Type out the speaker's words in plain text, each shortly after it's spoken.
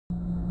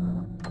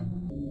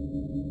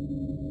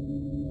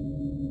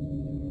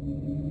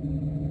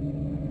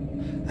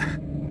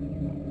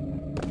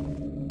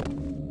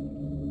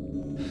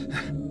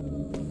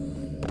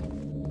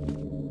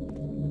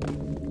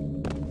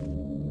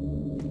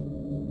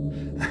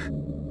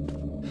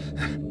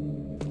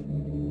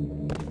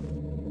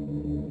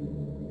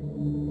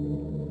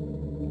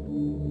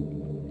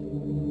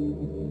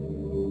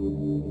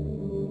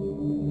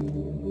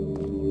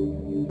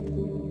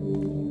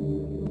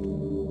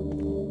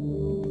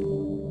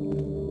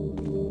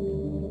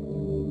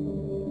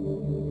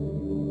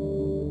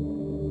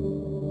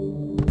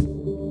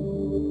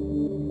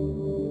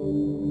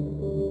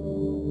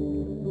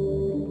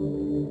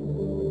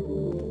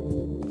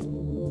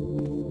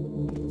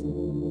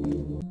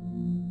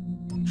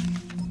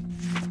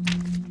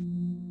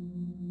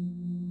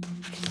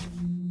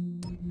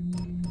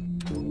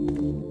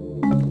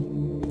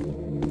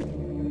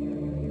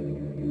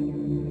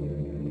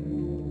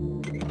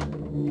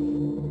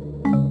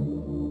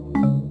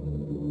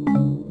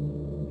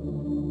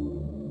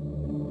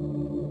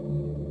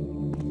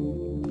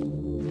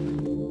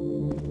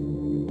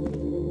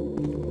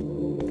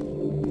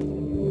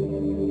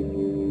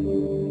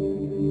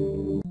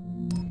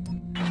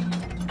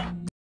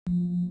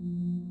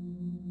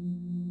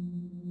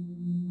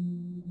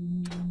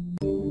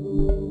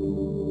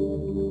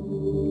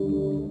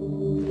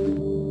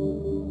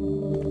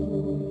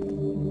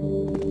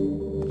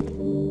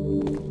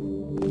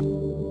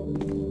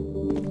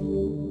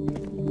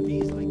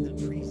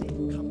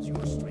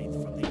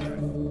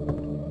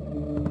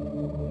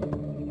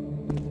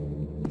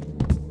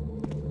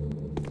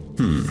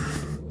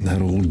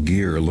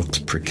gear looks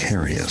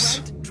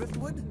precarious.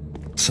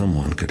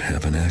 Someone could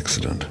have an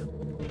accident.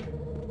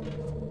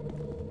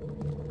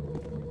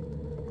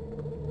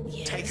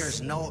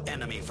 Takers no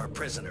enemy for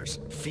prisoners.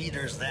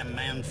 Feeders them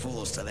man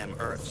fools to them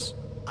earths.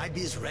 I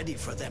be's ready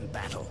for them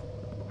battle.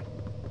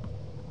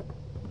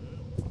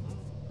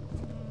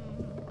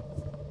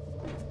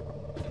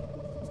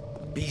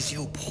 Be's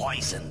you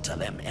poison to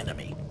them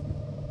enemy.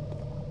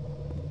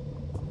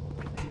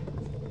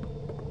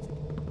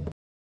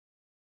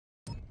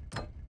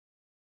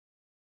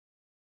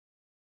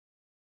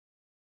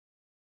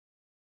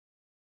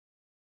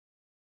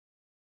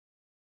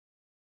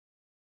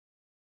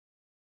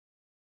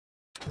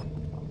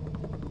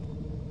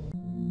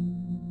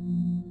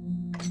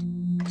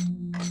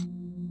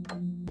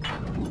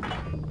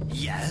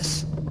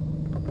 Yes?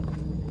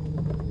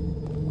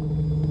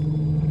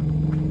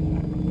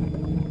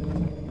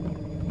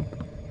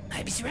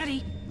 I be's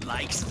ready.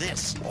 Likes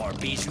this, or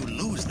be's you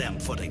lose them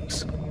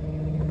footings.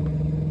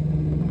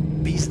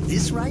 Be's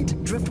this right,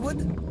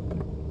 Driftwood?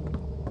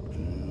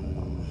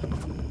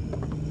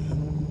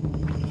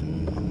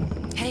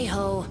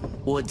 Hey-ho,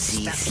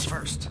 woodsies. Steps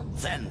first,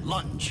 then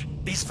lunge.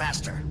 Be's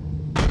faster.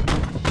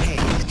 Hey,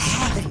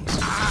 things.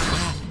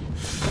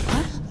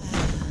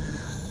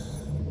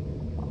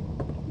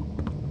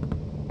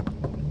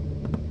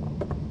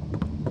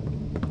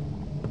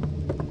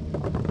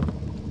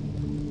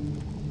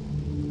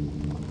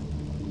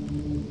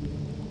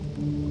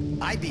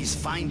 IBs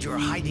find your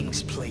hiding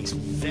place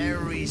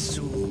very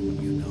soon,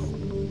 you know.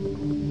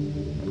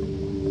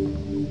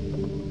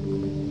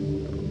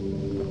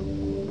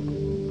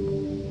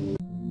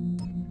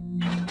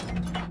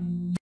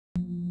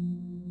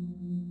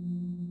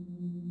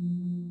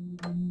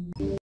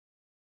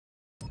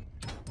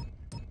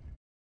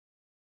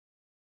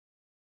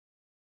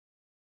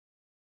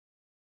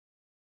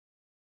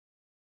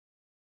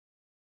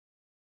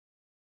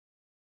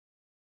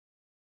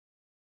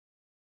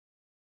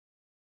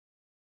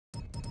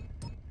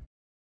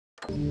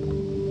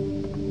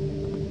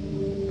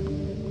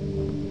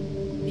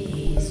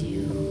 Is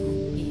you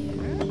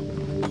here?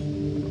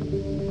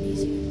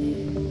 Is you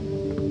there?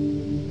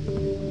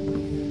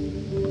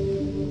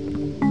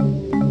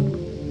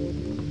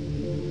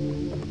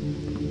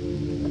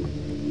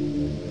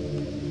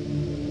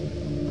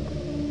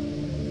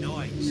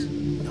 Noise.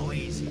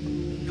 Noisy.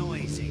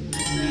 Noisy.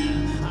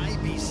 I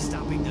be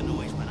stopping the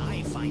noise when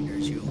I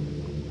finders you.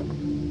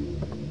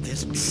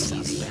 This be's a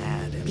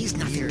bad and He's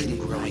nothing weird can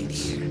grow in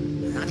rights. here.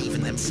 Not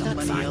even them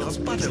Somebody else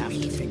better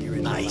have to figure it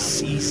out.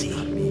 Nice, easy.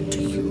 Do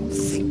you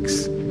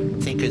thinks?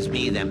 Thinkers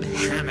me them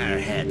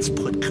hammerheads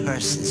put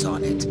curses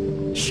on it.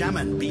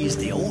 Shaman B's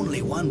the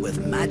only one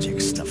with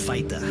magics to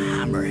fight the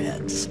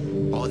hammerheads.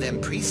 Or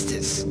them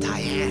priestess,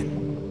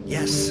 Diane.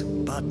 Yes,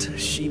 but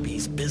she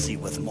be's busy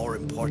with more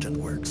important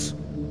works.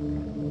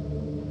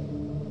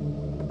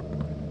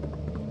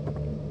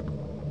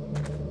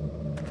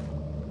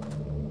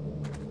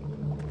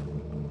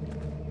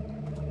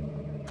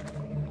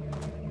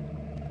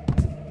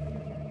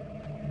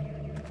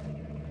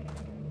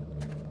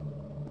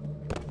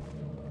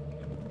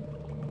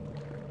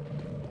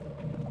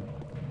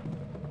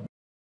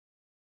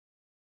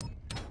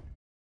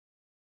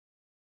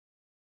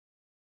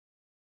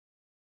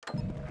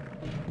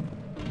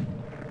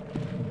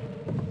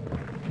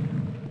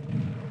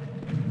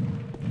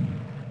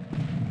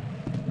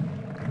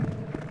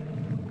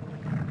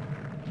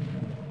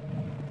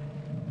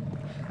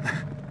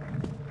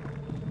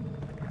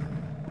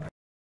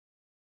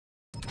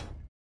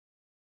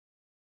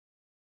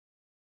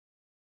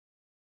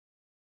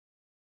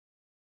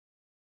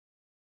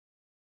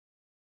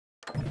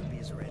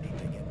 He's ready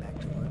to get back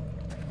to work.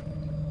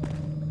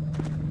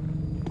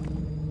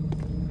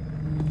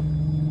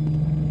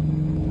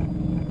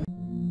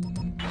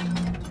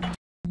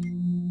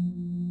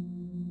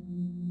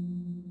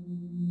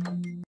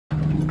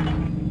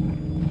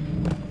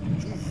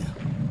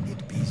 Yeah, it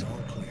be's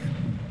all clear.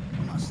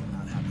 Must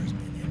not have there's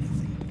been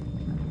anything.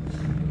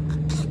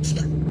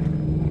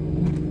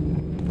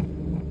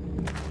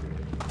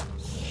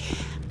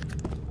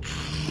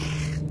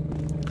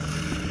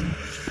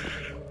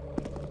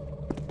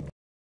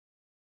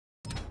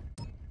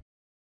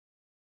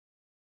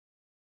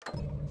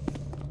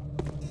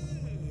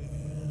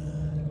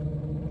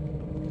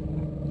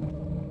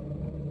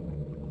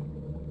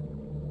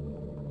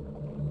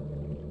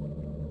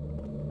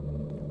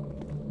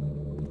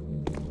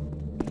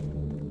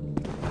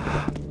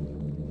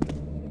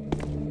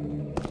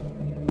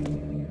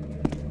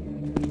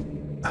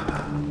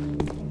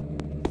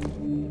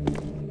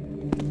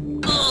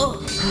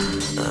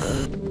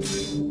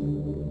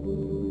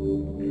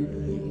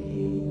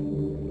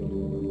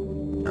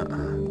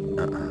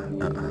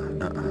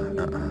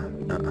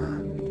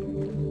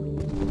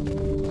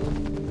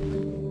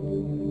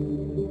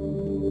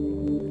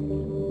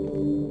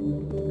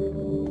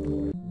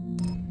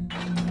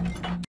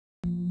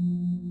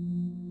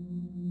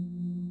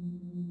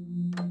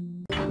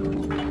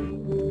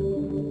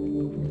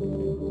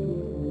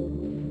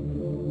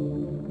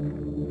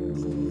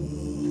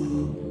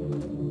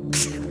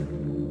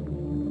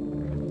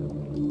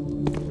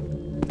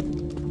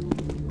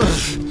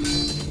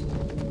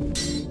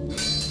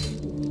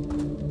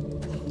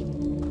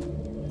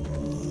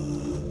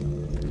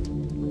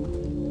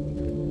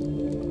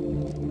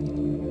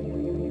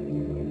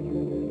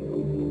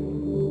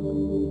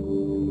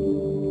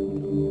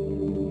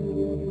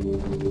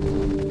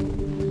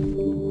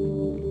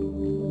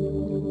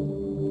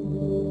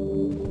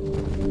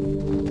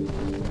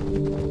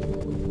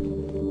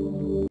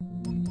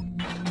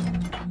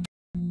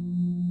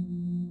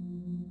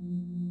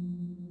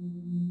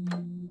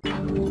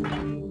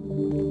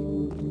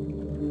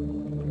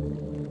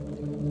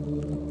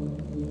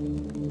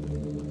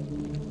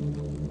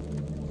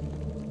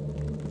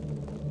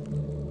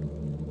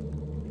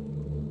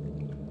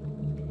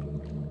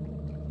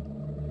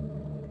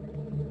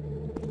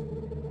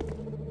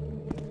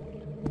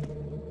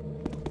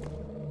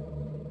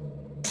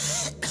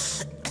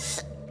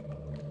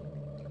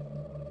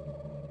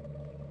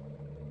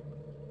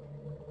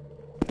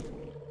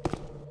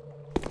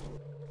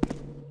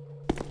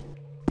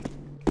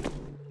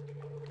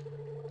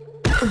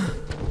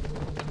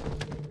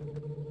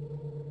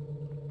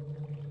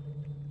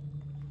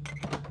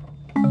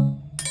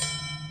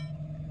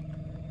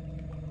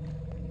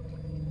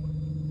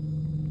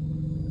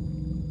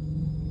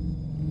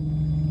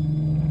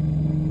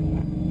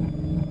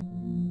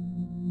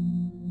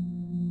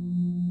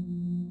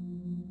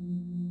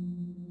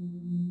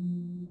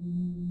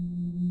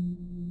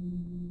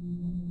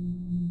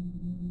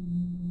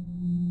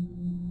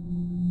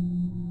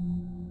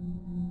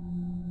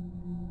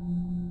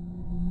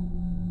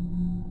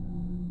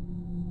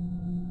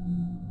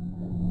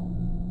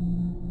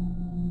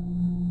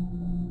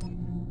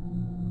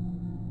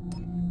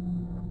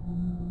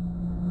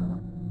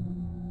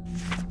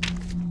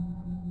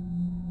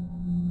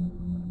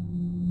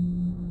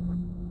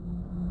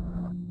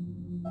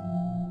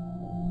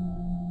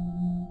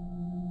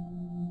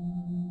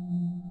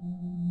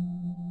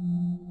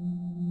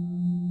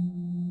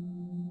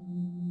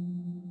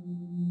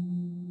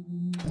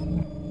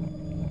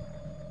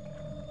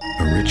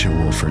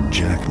 ritual for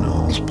Jack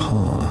Noel's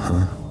paw,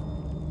 huh?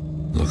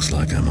 Looks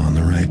like I'm on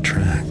the right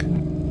track.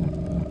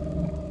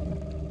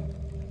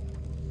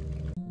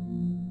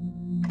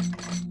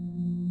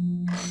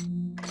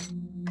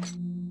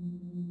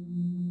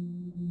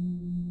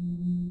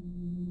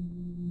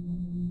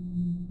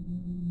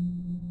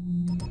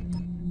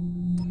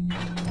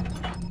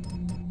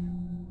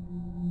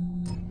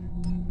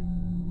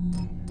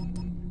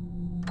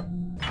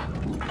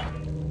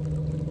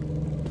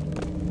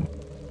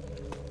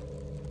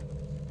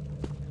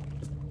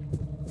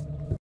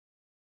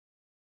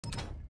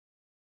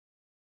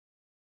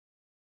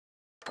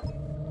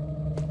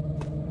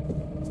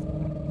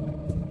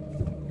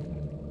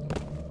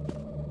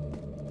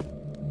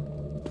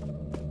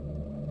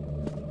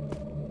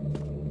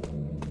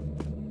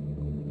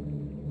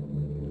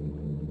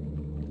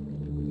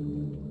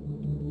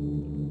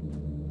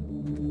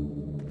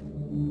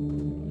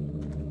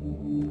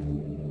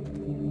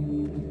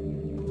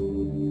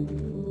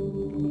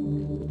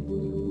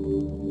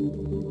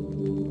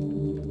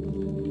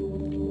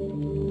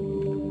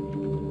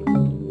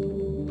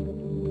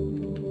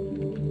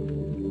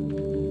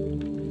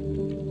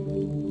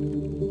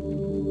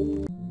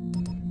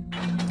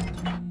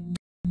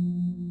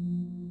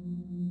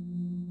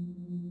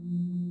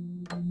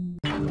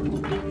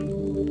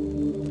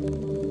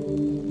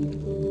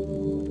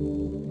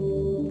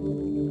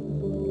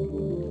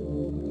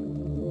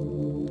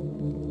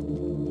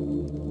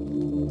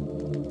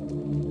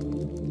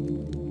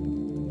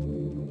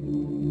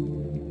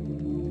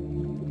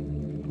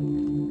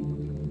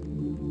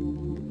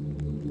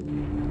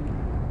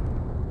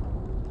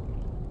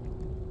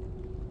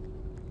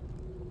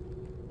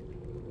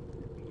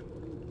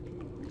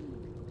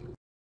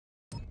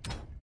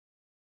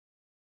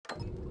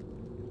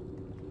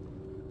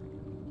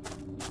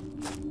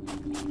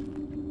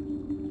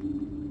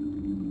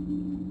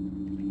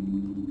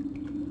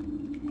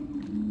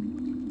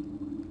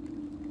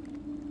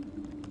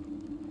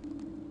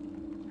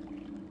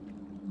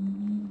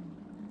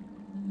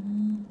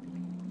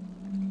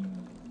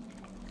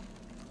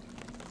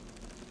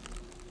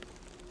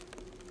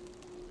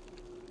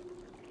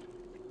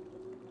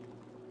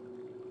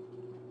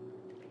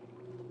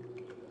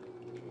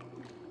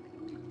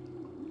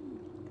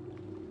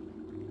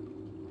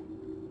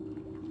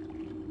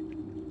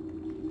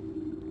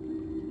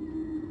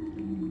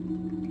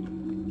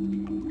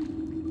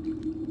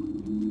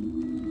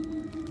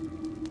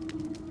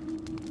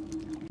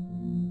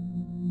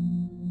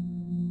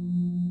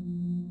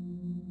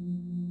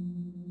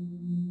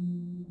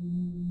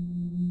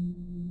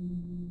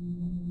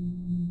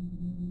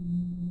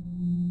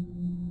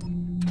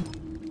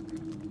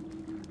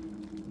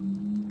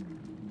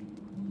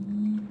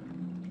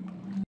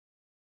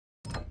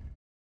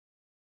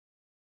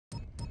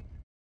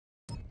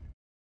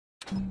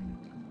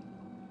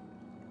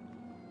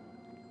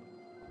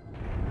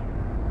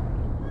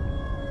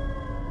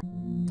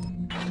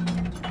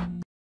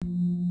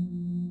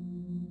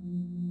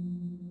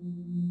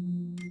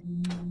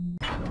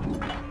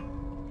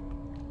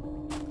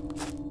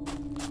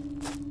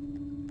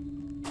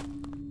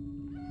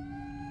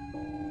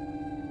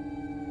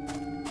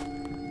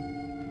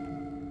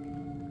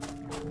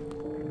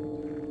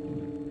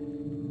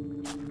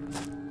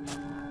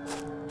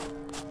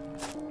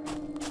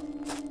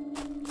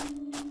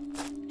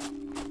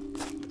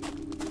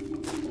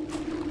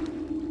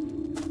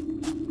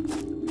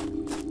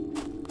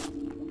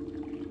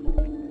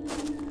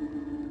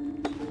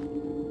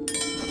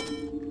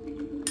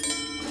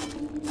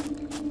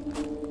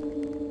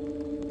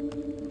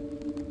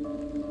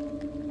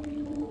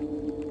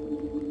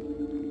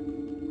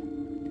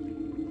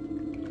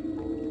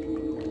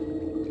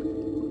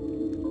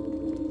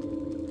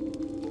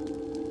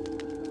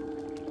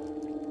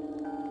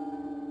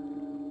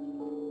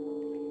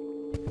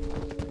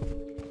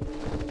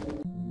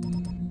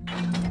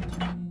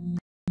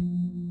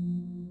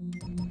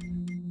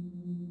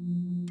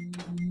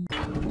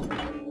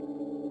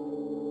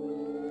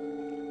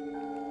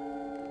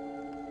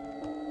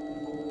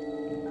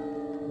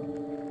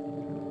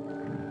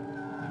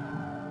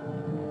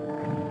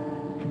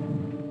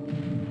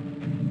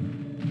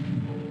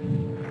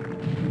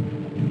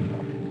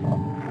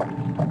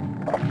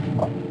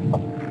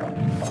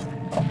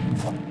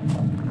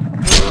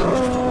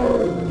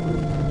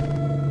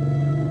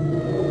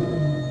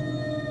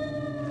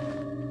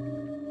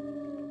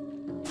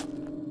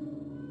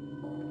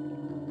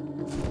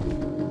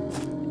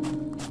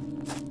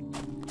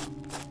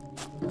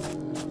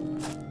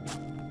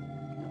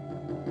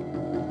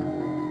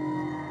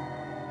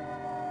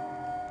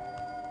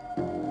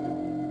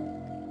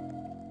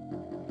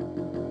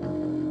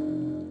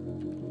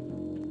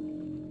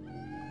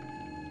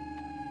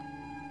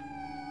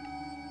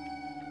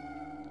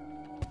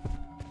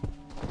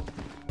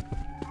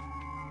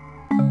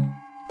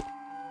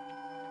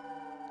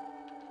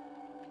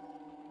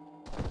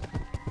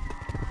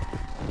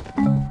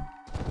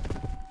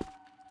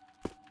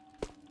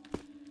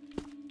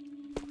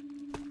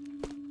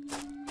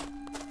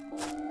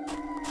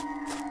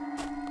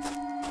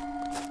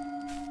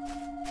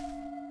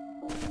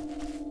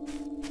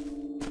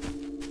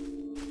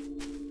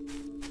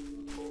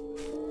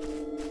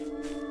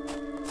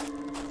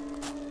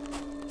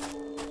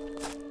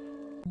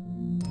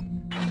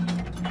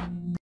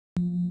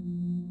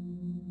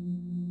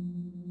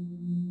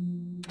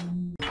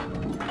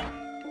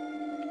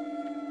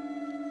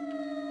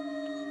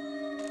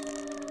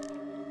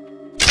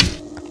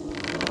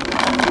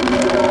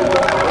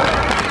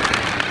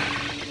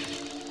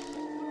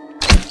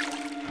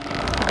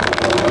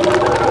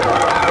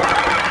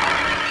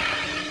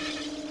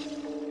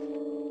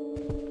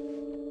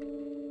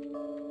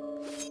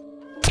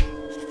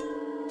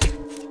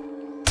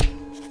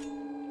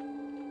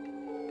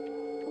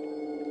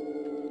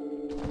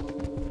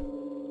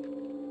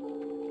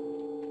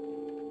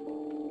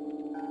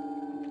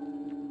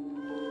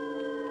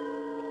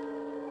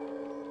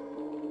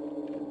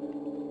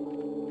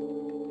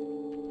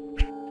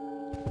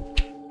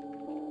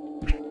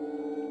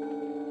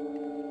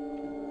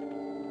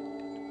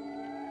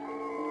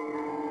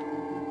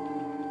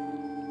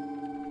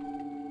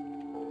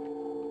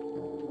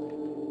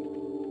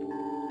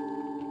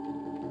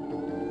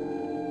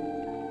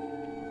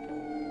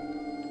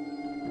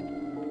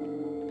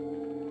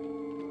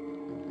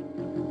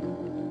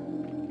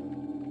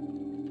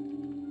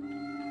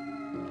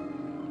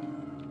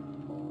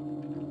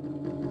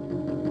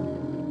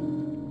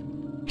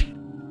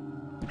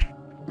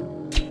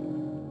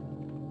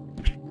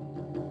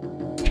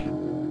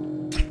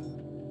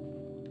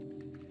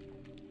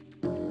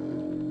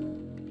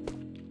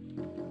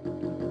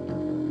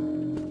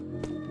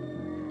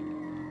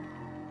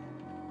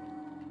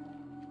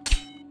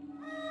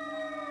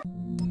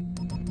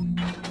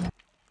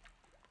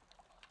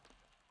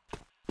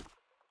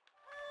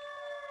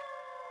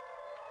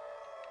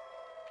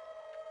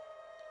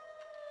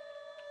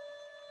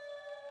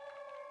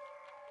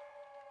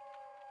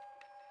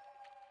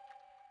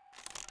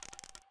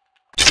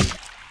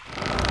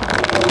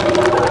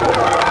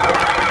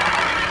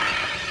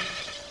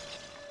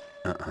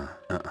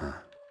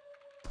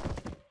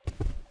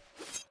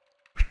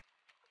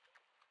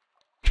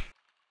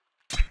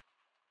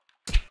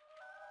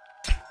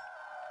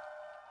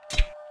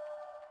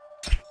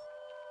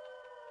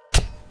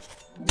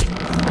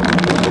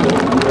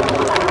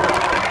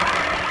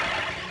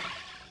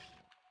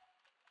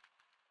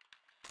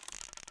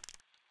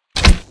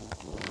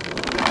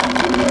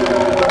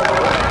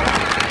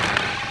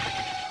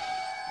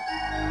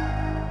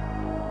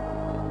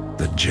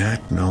 The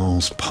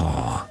jackknow's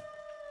paw.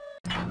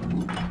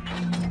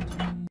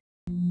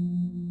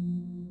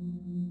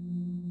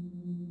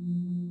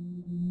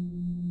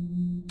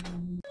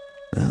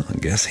 Well, I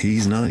guess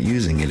he's not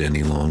using it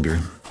any longer.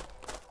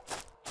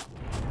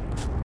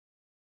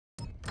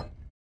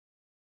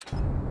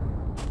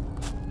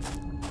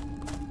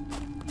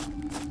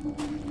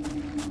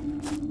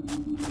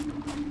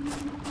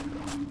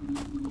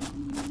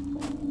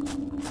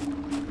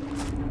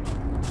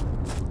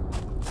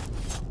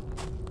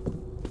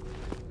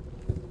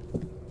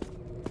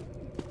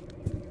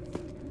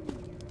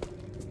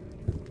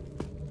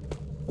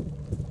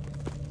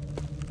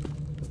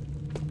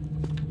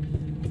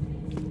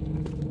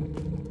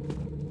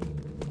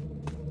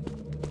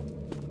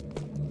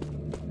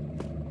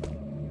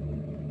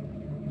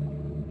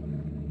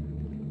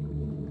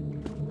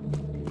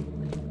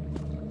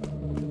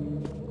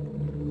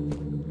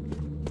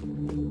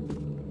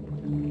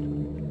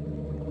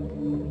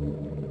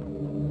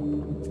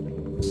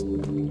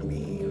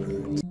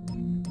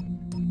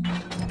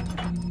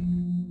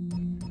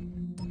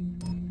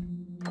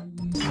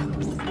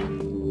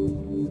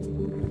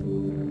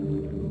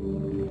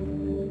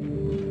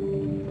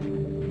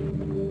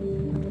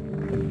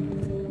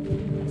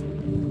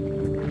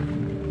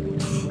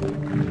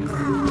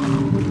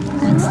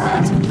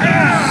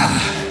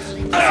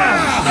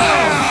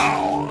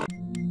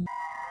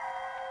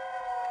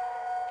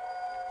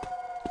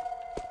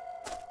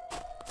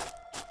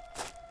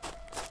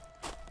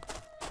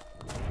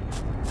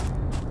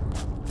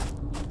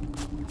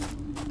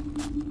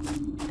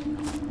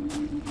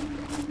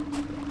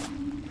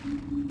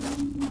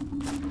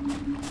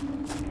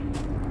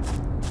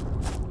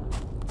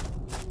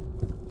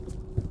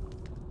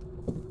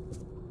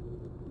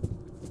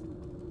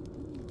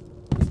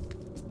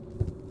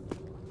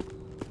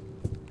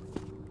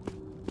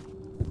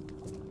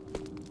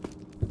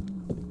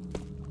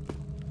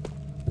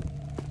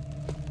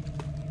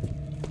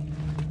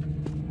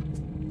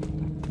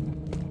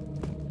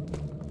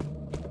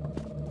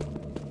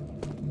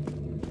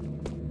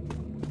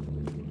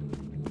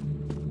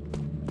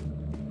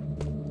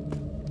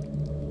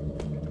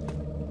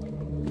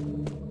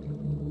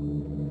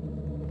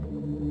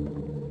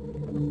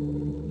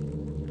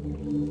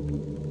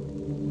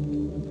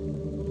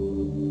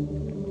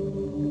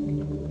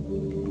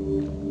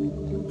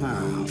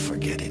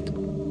 Forget it.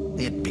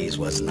 It bees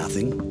was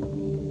nothing.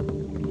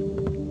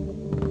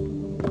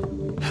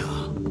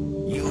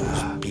 You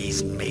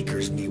bees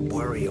makers me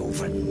worry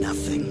over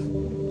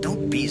nothing.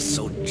 Don't be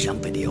so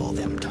jumpity all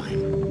them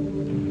time.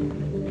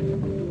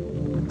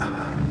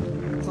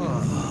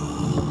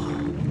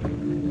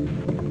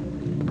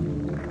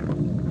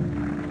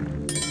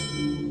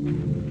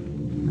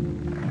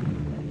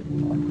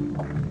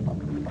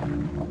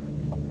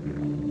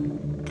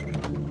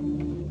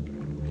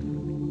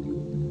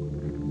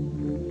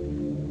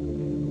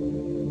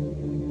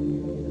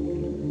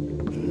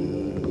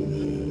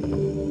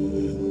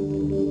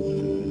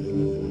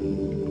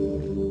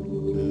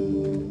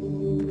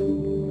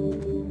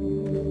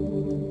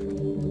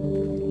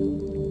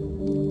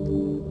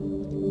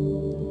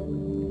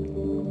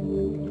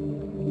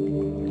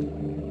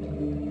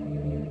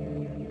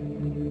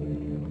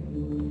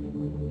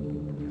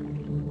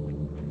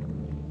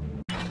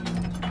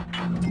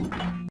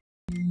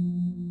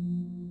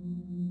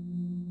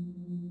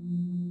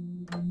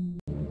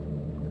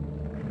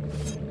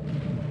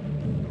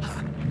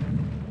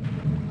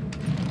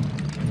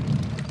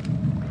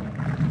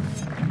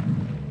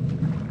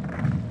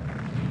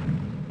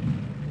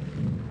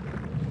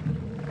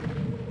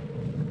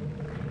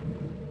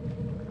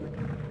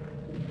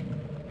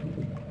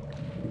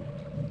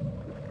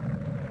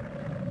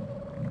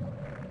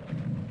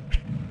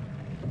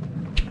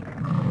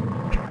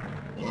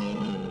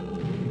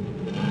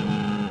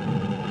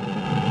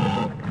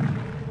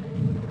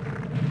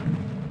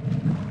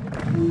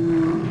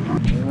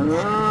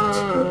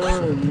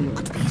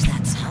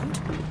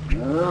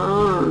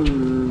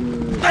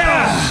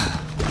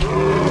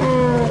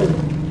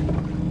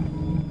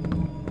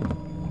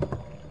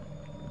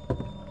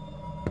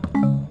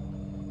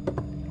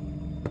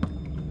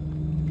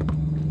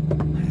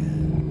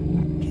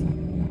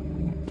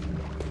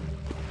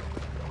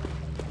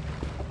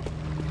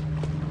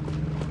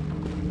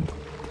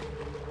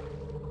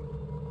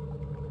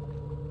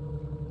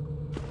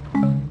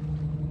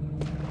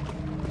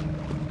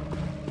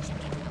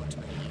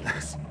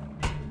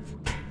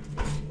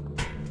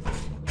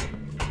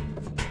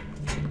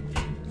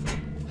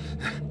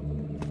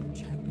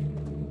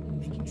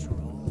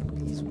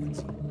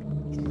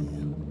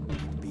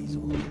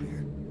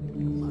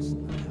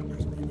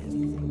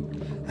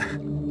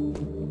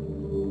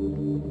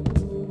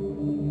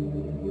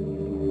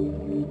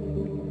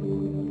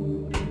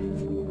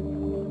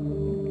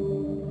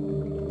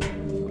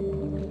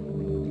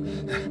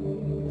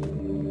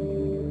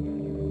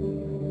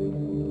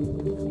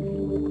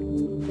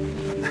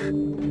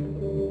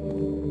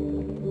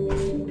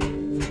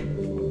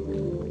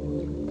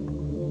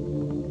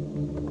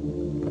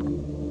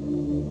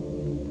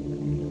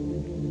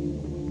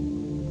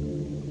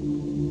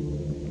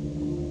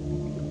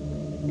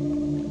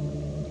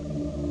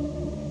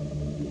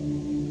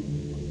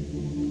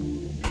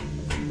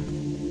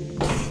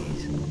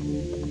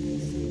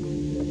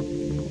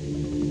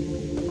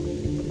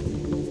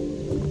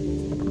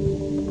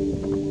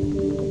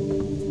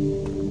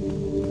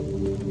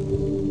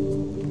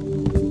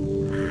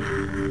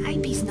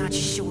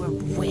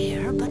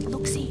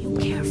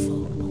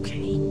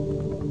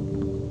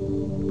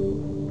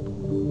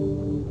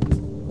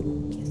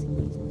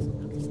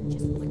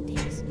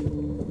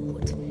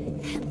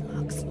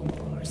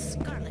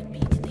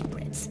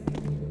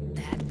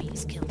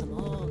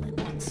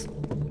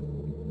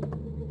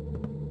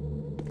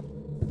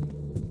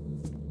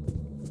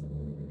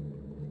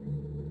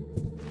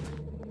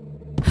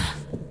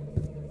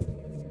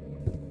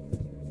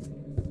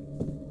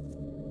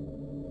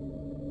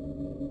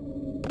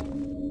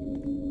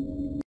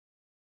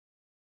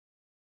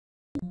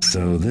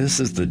 So this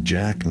is the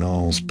Jack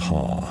Noll's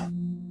paw.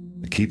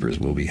 The keepers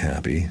will be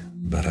happy,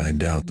 but I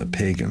doubt the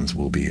pagans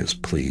will be as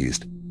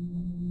pleased.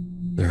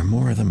 There are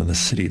more of them in the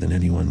city than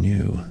anyone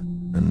knew,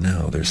 and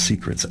now their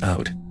secret's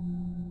out.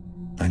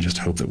 I just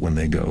hope that when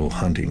they go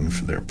hunting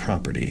for their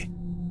property,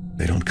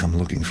 they don't come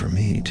looking for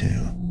me,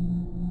 too.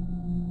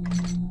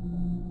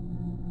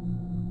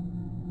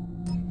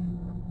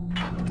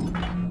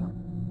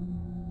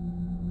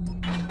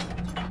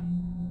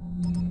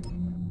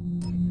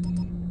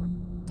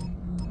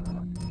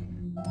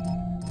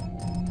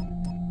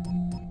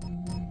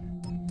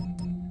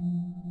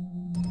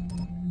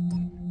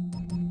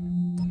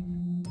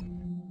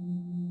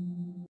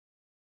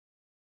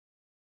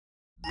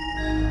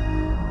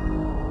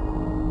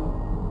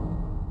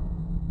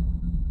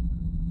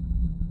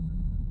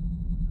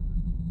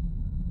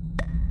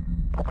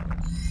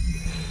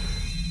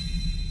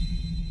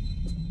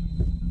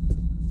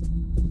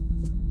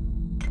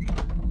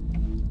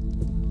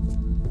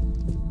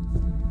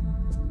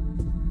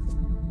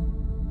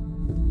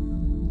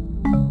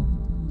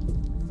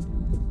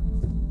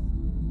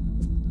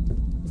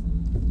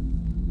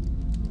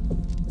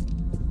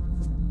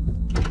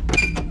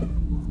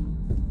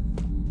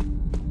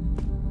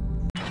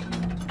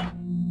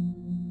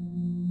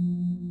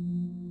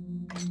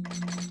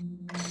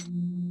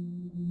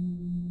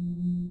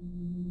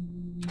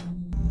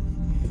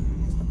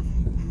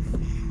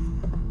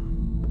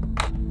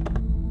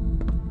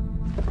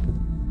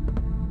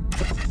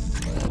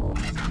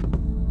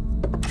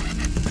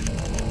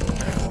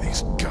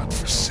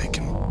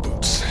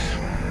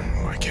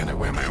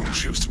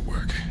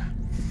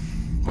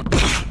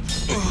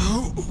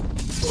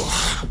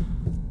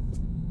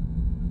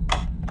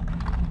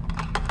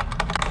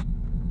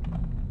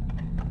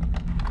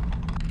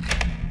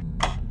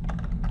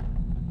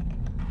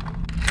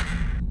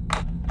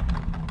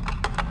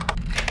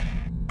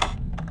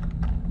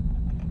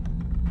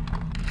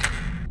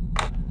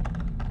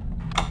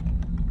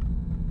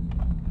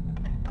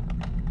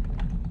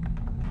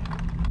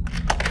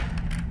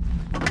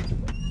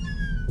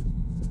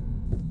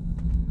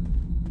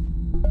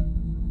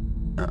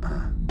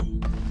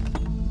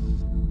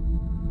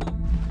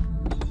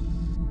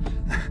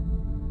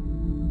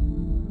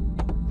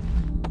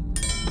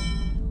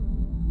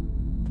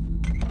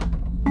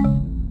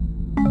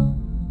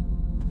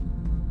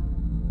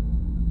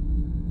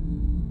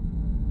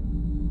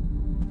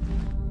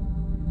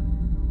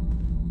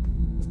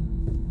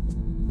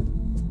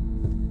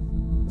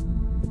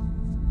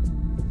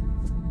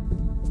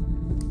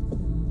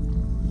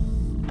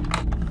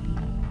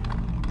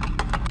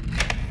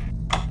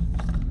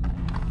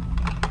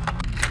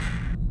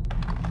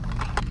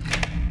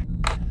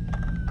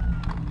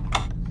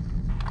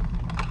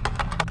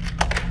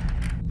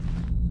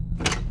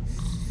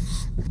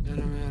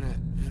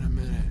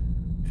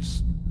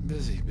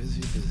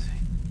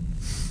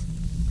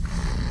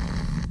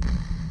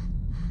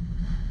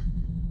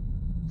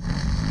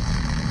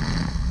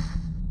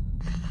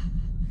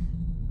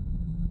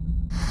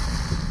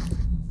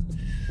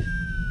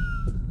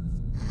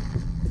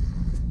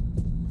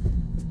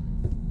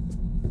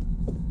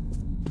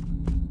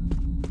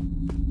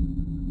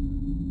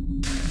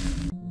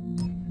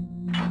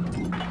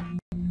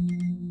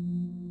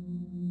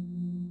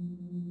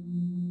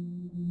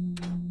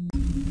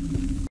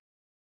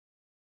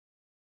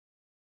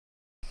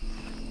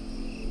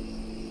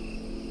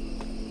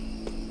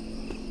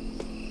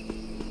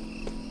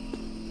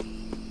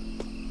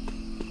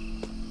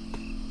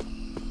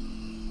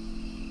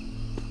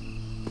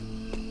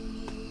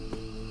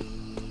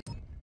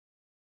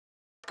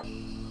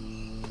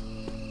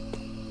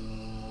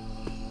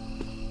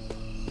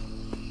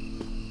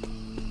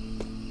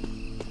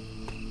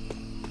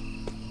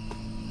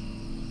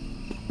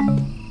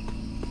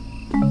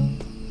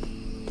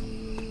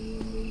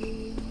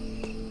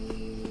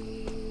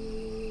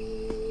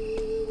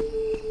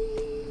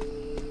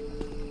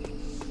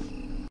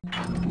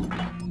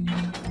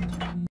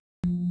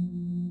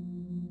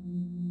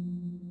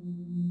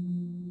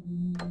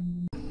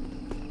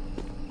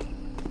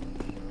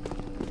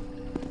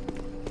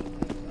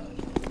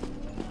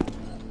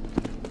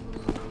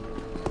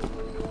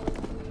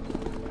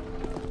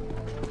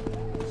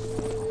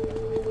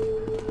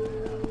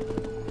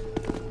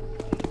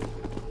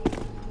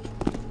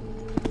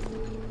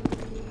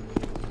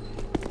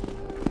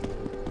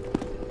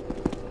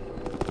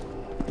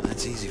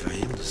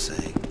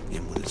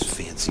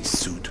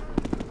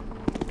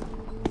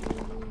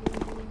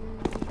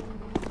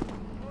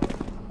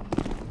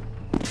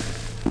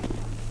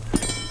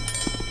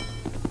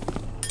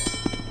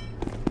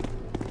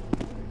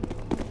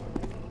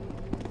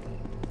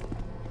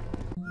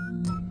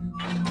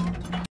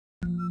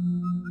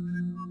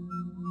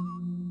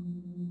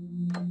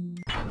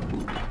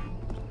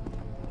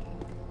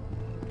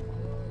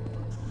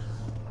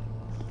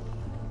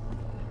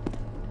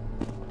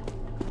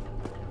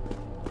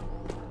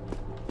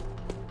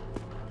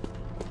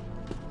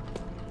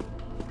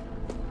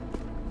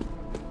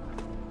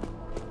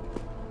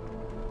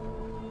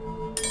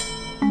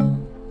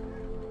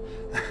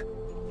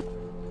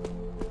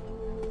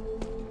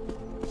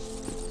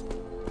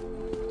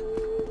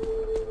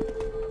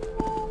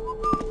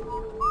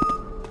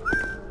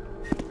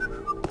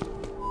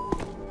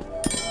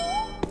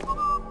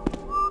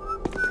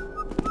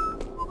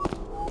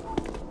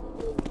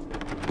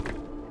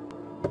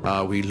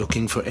 Are we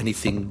looking for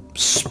anything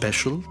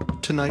special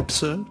tonight,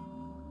 sir?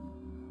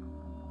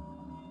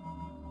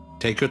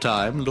 Take your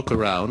time, look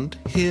around.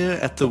 Here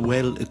at the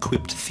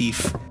well-equipped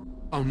thief.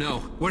 Oh no,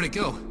 where'd it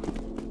go?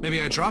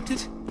 Maybe I dropped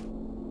it?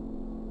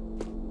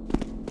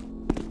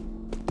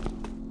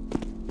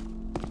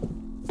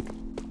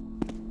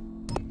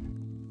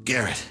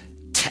 Garrett,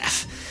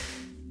 Taff.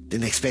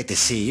 Didn't expect to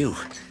see you.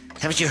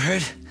 Haven't you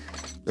heard?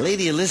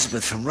 Lady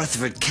Elizabeth from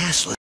Rutherford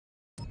Castle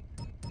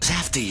is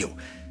after you.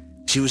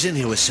 She was in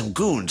here with some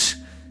goons,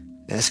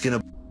 asking a...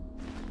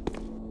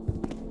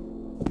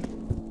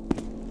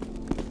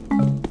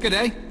 Good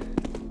day.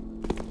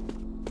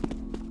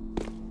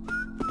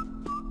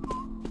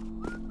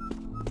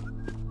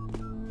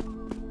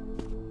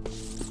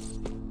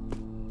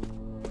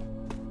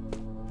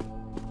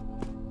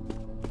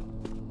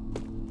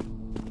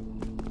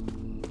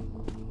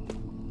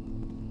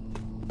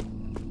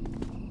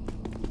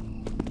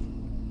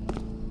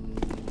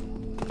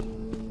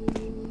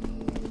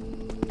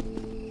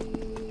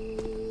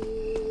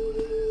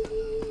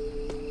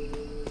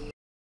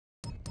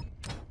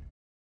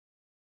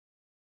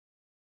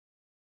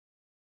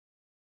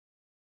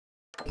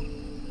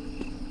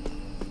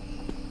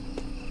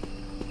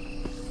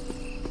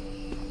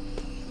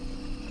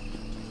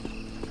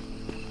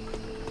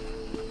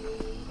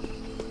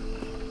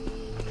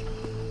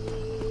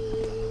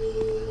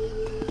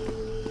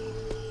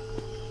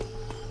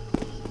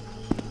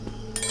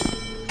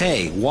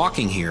 Hey,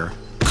 walking here.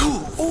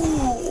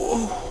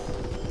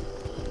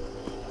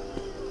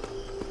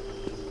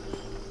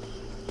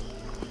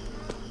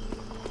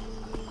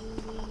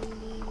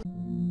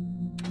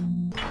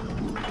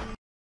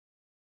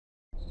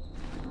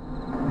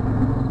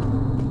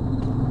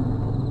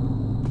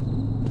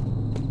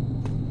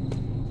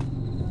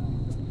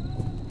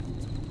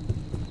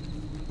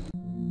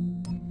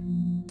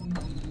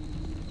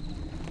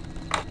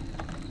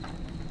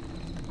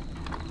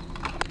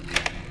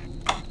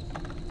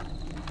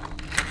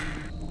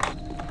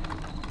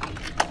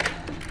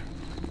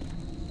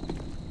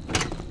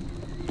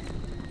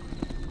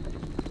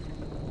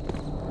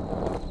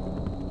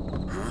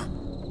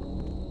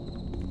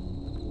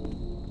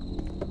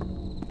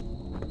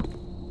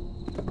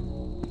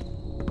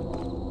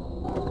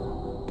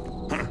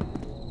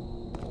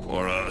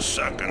 For a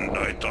second,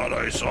 I thought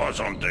I saw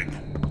something.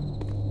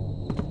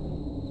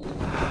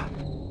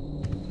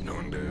 No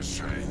one dares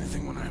try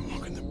anything when I'm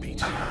walking the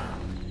beat.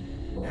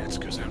 That's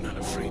because I'm not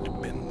afraid to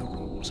bend the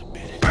rules a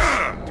bit.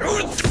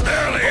 It's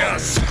barely a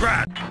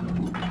scratch.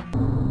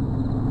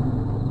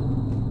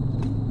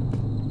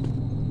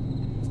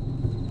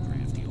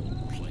 Crafty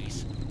old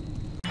place.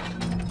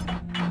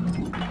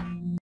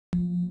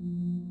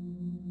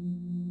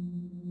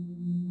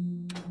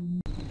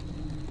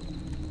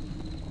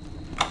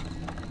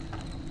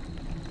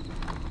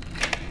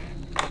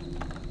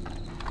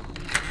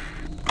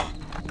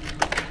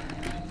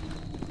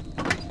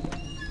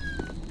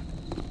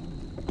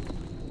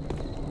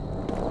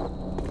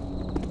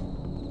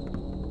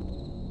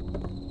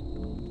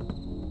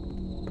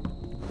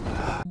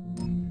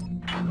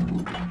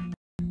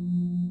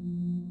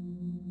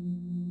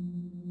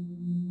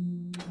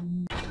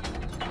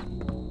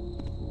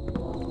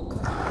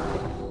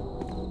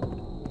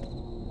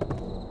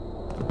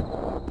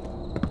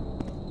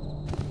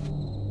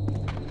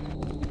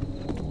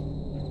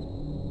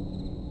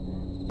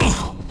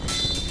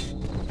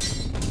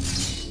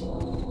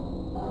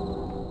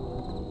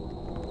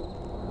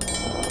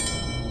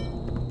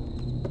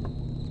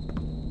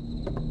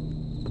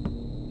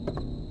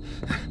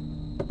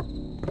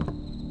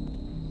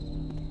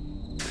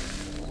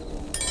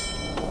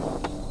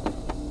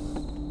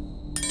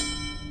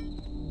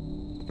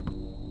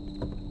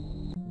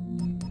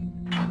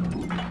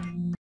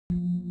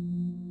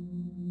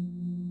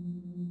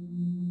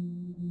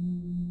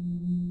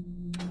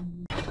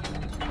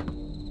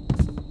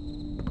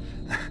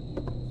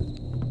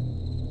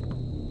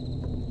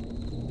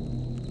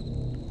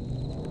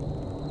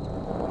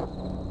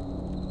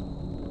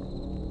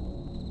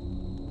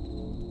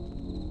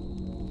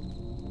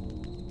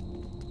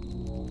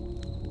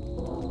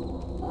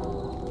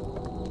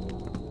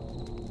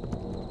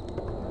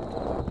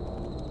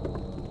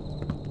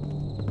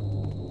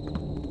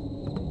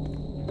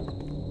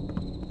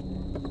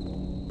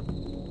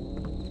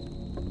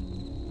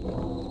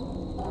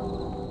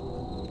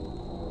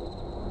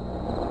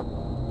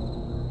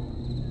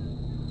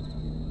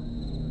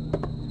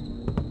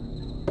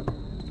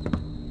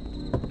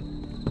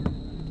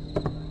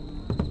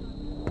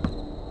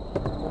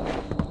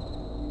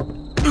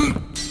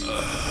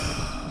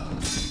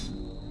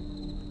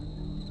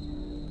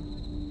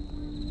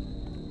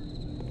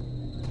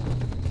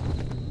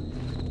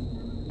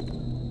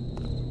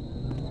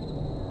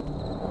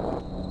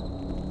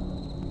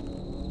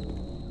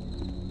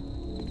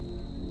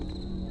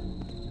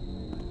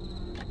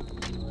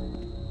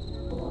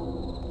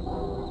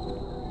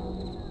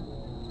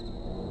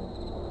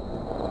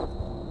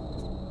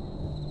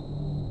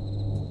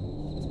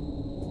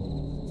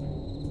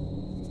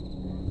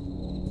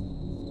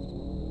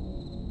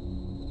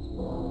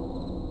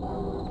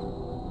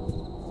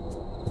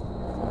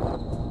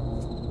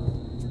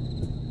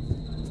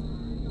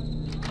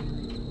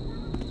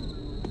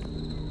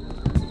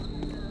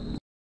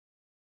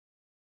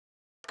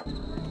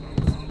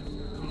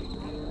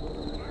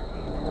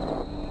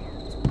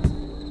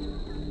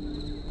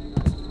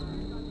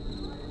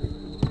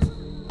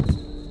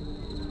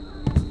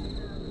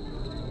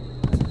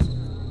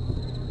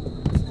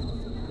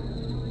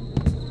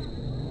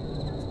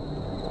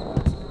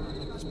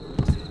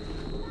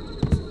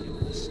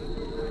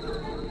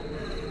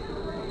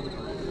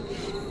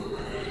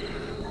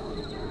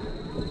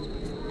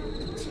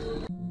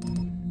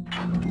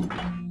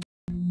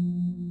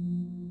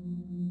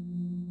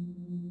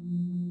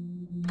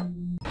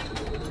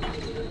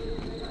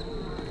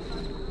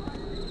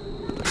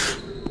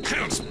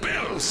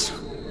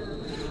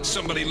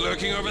 Somebody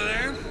lurking over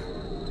there?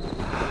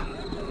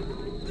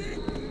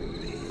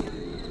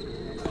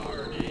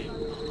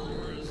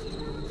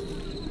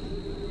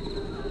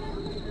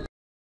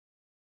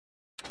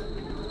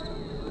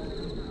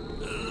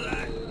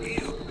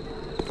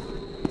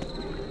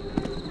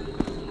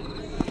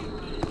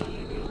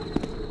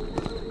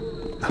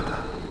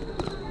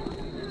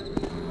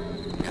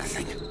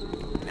 Nothing.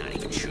 Not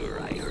even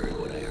sure I heard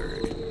what I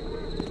heard.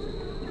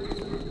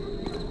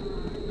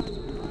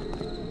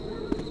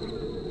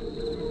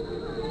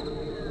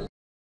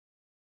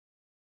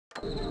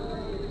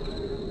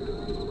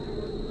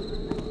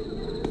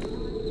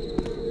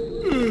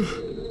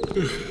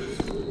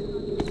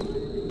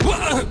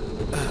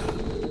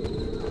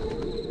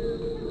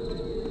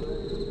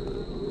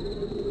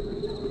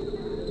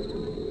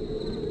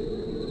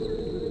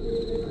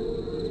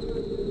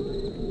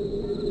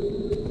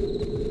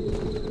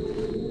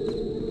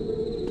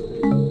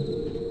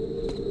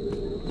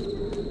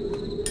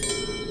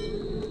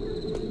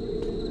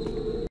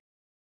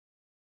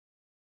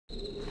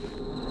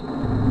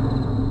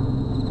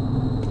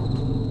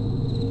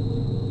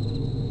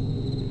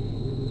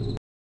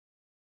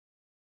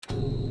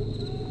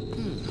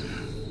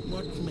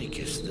 What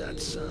makest that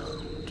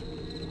sound?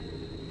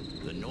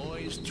 The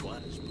noise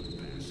twas but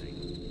passing.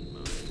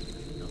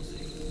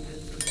 Nothing.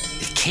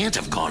 It can't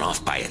have gone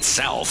off by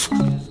itself.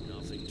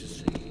 Nothing to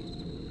see.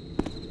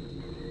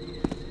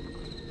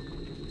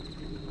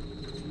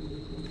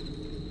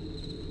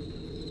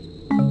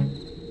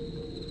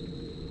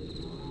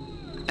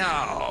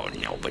 Oh,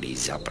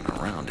 nobody's up and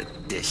around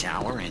at this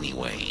hour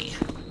anyway.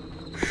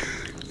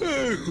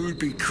 Who'd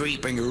be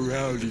creeping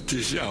around at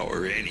this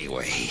hour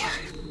anyway?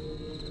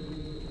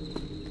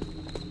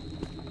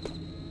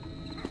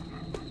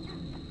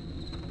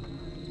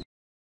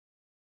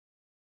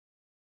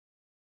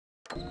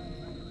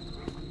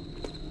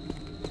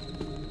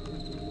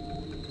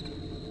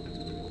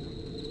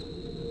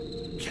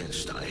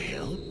 Canst I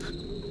help?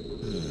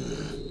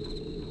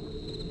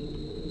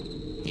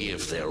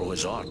 If there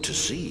was aught to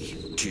see,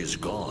 'tis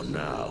gone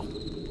now.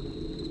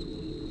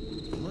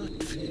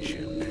 What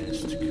vision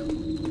has to come?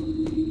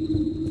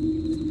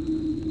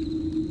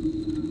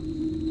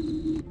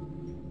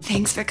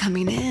 Thanks for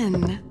coming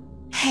in.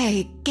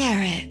 Hey,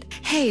 Garrett.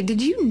 Hey,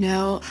 did you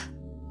know...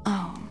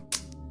 Oh,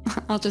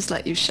 I'll just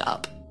let you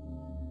shop.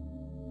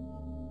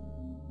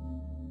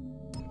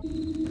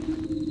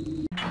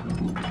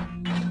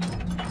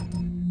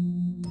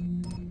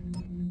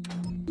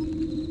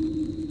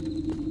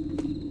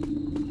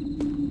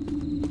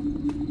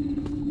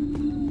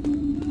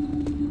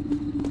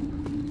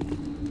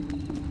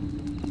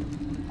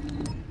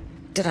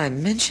 Did I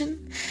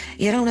mention?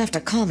 You don't have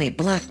to call me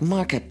Black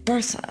Market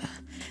Bertha.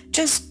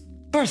 Just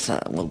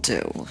Bertha will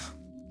do.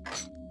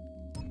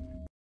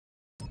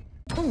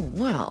 Oh,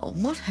 well,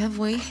 what have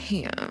we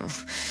here?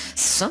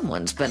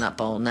 Someone's been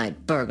up all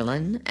night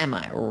burgling, am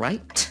I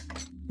right?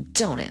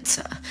 Don't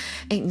answer.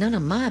 Ain't none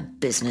of my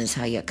business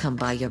how you come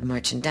by your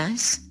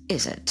merchandise,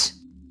 is it?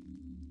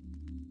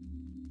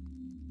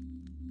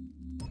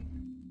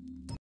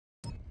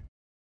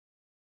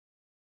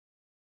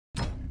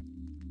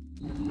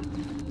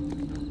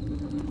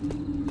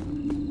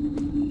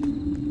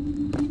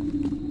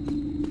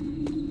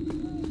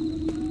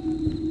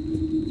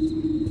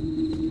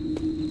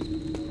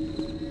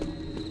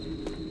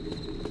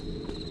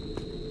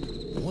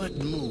 What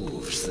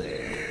moves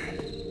there?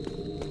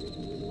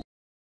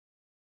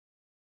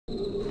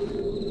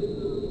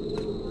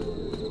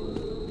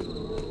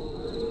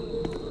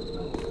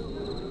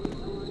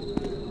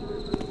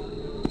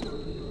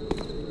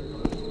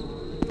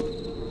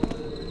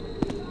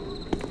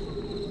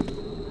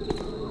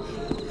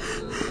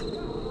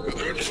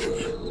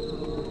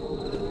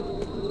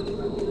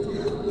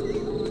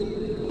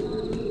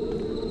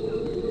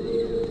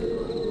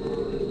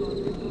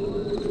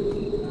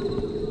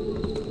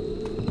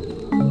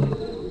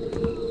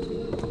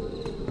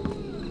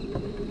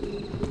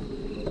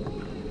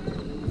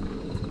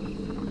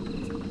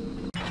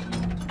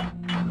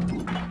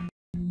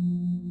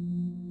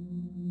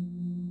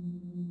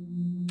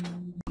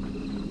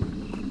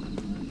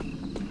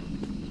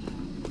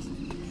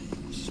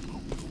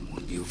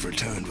 You've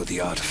returned with the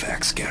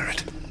artifacts,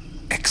 Garrett.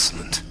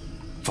 Excellent.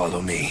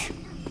 Follow me.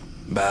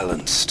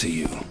 Balance to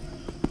you.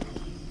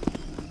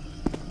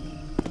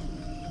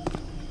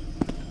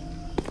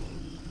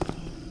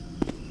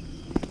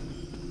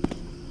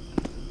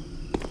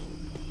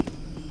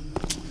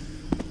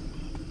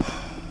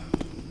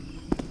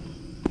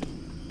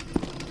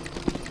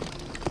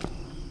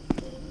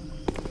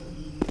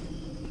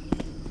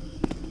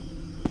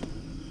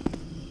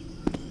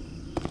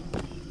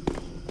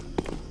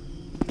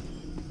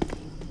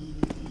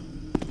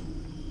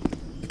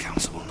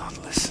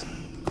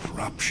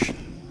 Corruption.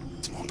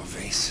 It's more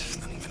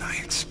pervasive than even I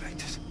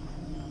expected.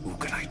 Who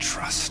can I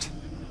trust?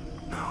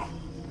 No.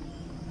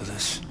 For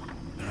this,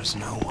 there is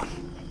no one.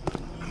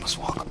 I must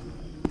walk.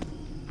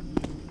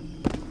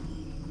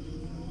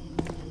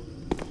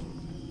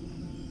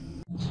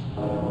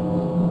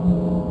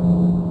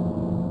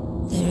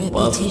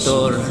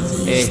 Повтор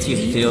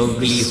этих трех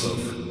глифов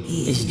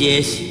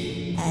здесь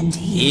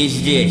и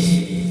здесь.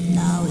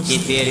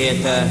 Теперь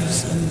это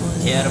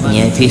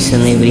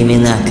неописанные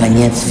времена,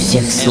 конец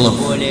всех слов.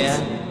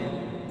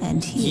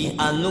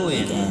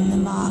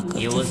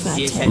 И вот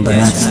здесь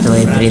братство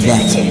и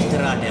предатель.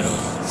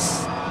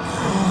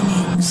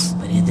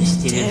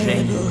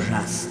 Предостережение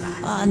ужасно.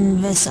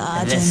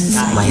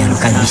 Моя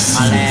рука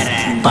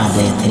висит,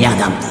 падает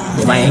рядом.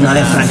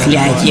 Двойное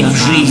проклятие в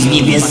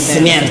жизни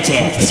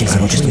бессмертия. Эти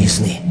пророчества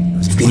ясны.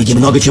 Впереди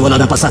много чего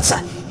надо опасаться.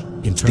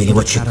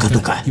 Переводчик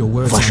Кадука.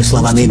 Ваши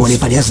слова наиболее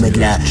полезны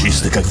для...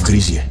 Чисто как в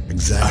грязи.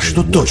 А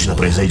что точно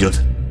произойдет?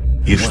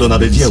 И что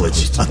надо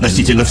делать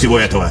относительно всего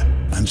этого?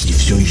 И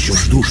все еще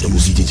жду, чтобы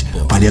увидеть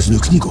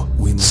полезную книгу.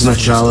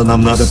 Сначала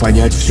нам надо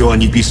понять все о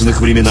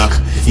неписанных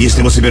временах,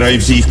 если мы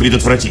собираемся их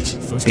предотвратить.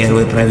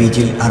 Первый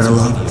правитель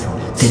Орланд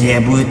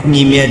требует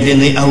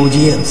немедленной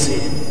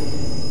аудиенции.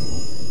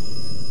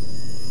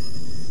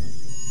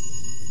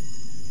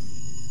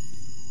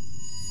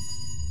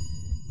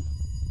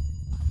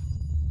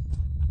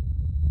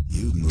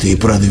 Ты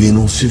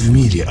продвинулся в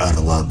мире,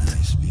 Орланд.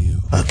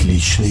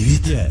 Отличный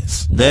вид.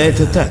 Да,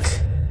 это так.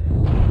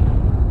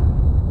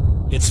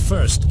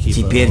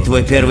 Теперь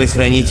твой первый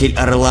хранитель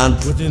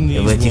Орланд.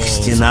 В этих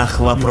стенах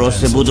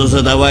вопросы буду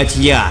задавать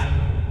я.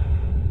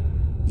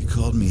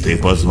 Ты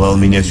позвал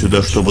меня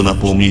сюда, чтобы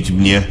напомнить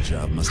мне,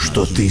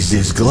 что ты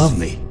здесь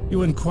главный? Ты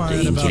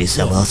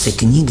интересовался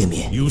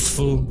книгами.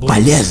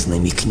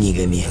 Полезными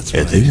книгами.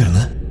 Это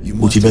верно.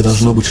 У тебя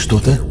должно быть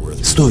что-то,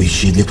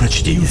 стоящее для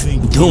прочтения.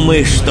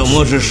 Думаешь, что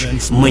можешь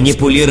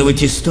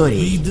манипулировать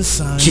историей?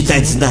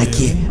 Читать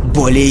знаки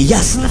более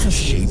ясно?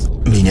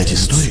 Менять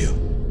историю?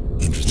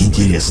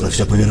 Интересно,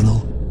 все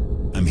повернул.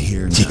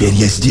 Теперь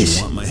я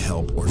здесь.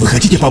 Вы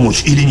хотите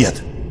помочь или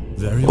нет?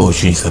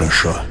 Очень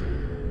хорошо.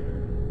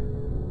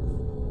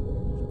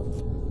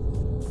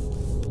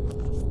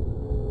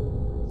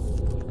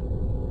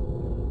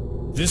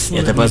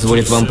 Это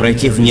позволит вам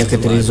пройти в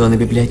некоторые зоны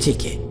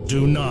библиотеки.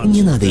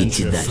 Не надо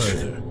идти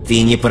дальше.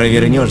 Ты не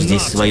провернешь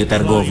здесь свою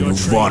торговлю,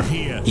 вор.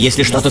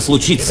 Если что-то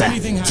случится,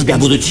 тебя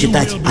будут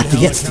считать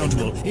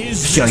ответственным.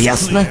 Все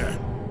ясно?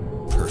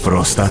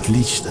 Просто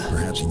отлично.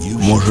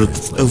 Может,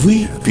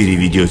 вы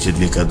переведете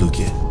для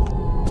Кадуки?